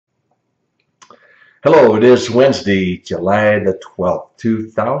Hello, it is Wednesday, July the 12th,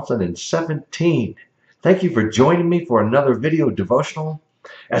 2017. Thank you for joining me for another video devotional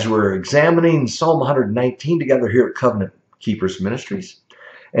as we're examining Psalm 119 together here at Covenant Keepers Ministries.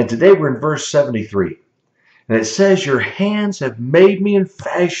 And today we're in verse 73. And it says, "Your hands have made me and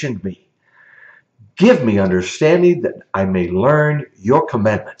fashioned me. Give me understanding that I may learn your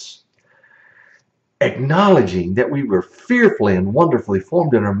commandments." Acknowledging that we were fearfully and wonderfully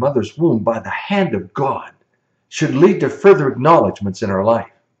formed in our mother's womb by the hand of God should lead to further acknowledgments in our life.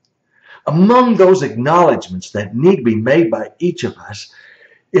 Among those acknowledgments that need to be made by each of us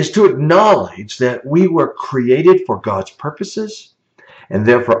is to acknowledge that we were created for God's purposes and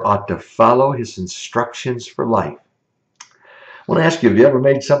therefore ought to follow His instructions for life. I want to ask you, have you ever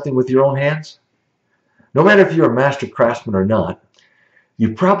made something with your own hands? No matter if you're a master craftsman or not,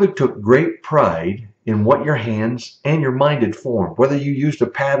 you probably took great pride in what your hands and your mind had formed, whether you used a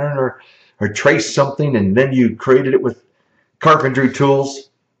pattern or traced something and then you created it with carpentry tools.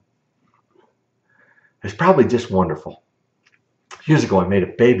 It's probably just wonderful. Years ago, I made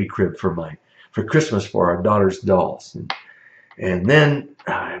a baby crib for Christmas for our daughter's dolls. And then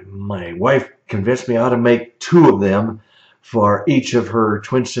my wife convinced me how to make two of them for each of her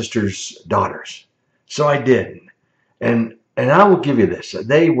twin sisters' daughters. So I did. And I will give you this,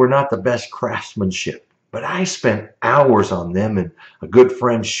 they were not the best craftsmanship, but I spent hours on them in a good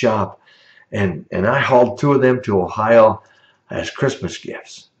friend's shop, and I hauled two of them to Ohio as Christmas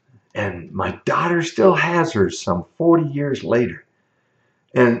gifts. And my daughter still has hers some 40 years later.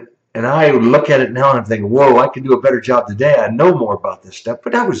 And I look at it now and I'm thinking, whoa, I could do a better job today. I know more about this stuff.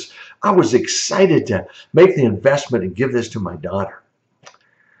 But I was excited to make the investment and give this to my daughter.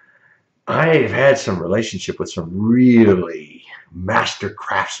 I've had some relationship with some really master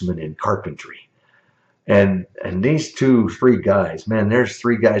craftsmen in carpentry. And these three guys, man, there's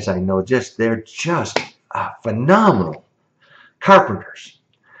three guys I know, they're just phenomenal carpenters,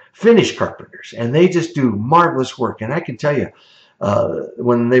 finished carpenters, and they just do marvelous work. And I can tell you,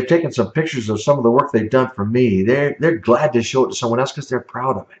 when they've taken some pictures of some of the work they've done for me, they're glad to show it to someone else because they're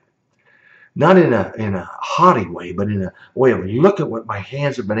proud of it. Not in a haughty way, but in a way of, look at what my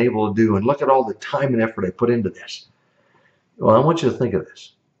hands have been able to do and look at all the time and effort I put into this. Well, I want you to think of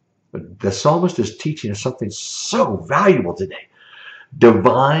this. The psalmist is teaching us something so valuable today.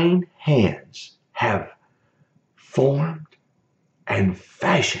 Divine hands have formed and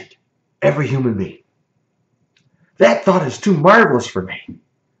fashioned every human being. That thought is too marvelous for me.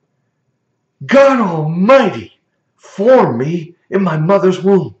 God Almighty formed me in my mother's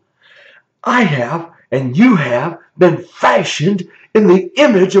womb. I have, and you have, been fashioned in the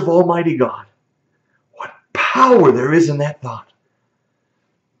image of Almighty God. What power there is in that thought.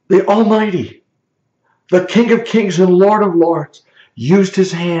 The Almighty, the King of Kings and Lord of Lords, used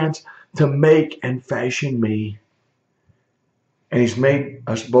His hands to make and fashion me. And He's made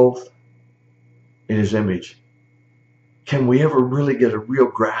us both in His image. Can we ever really get a real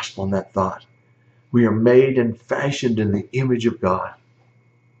grasp on that thought? We are made and fashioned in the image of God.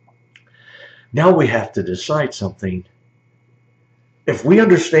 Now we have to decide something. If we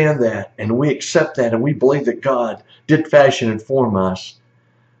understand that and we accept that and we believe that God did fashion and form us,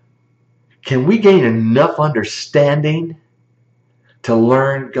 can we gain enough understanding to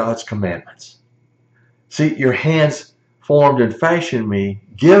learn God's commandments? See, your hands formed and fashioned me.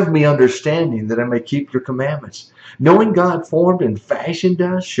 Give me understanding that I may keep your commandments. Knowing God formed and fashioned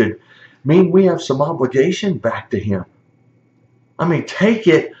us should mean we have some obligation back to Him. I mean, take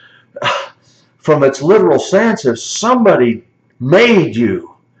it from its literal sense. If somebody made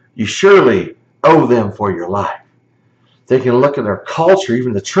you, you surely owe them for your life. They can look at our culture,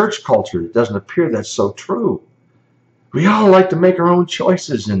 even the church culture, it doesn't appear that's so true. We all like to make our own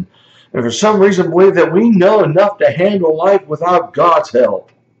choices and for some reason believe that we know enough to handle life without God's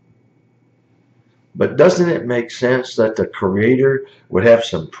help. But doesn't it make sense that the Creator would have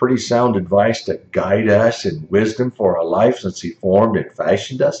some pretty sound advice to guide us in wisdom for our life since He formed and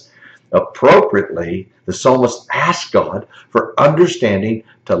fashioned us? Appropriately, the psalmist asked God for understanding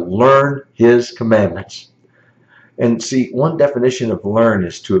to learn His commandments. And see, one definition of learn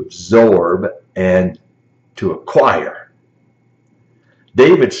is to absorb and to acquire.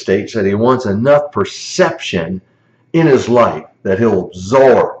 David states that he wants enough perception in his life that he'll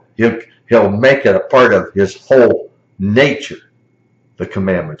absorb, he'll make it a part of his whole nature, the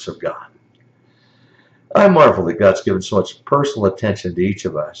commandments of God. I marvel that God's given so much personal attention to each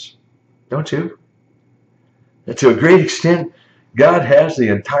of us. Don't you? And to a great extent, God has the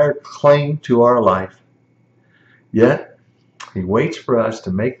entire claim to our life. Yet, He waits for us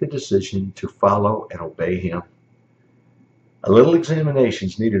to make the decision to follow and obey Him. A little examination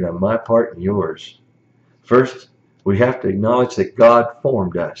is needed on my part and yours First, we have to acknowledge that God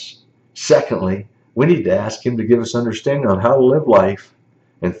formed us. Secondly, we need to ask Him to give us understanding on how to live life.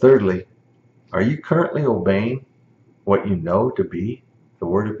 And thirdly, are you currently obeying what you know to be the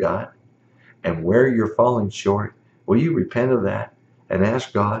Word of God? And where you're falling short, will you repent of that and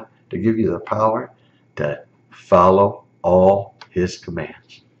ask God to give you the power to follow all His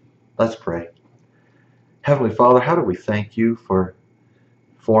commands? Let's pray. Heavenly Father, how do we thank you for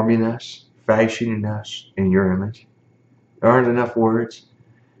forming us, fashioning us in your image? There aren't enough words.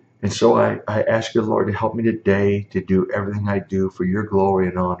 And so I ask you, Lord, to help me today to do everything I do for your glory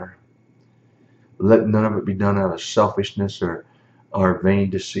and honor. Let none of it be done out of selfishness or vain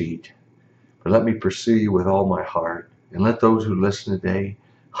deceit. But let me pursue you with all my heart. And let those who listen today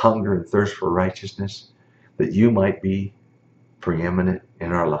hunger and thirst for righteousness, that you might be preeminent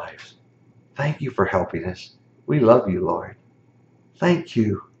in our lives. Thank you for helping us. We love you, Lord. Thank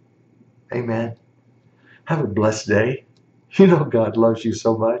you. Amen. Have a blessed day. You know God loves you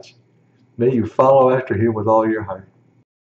so much. May you follow after Him with all your heart.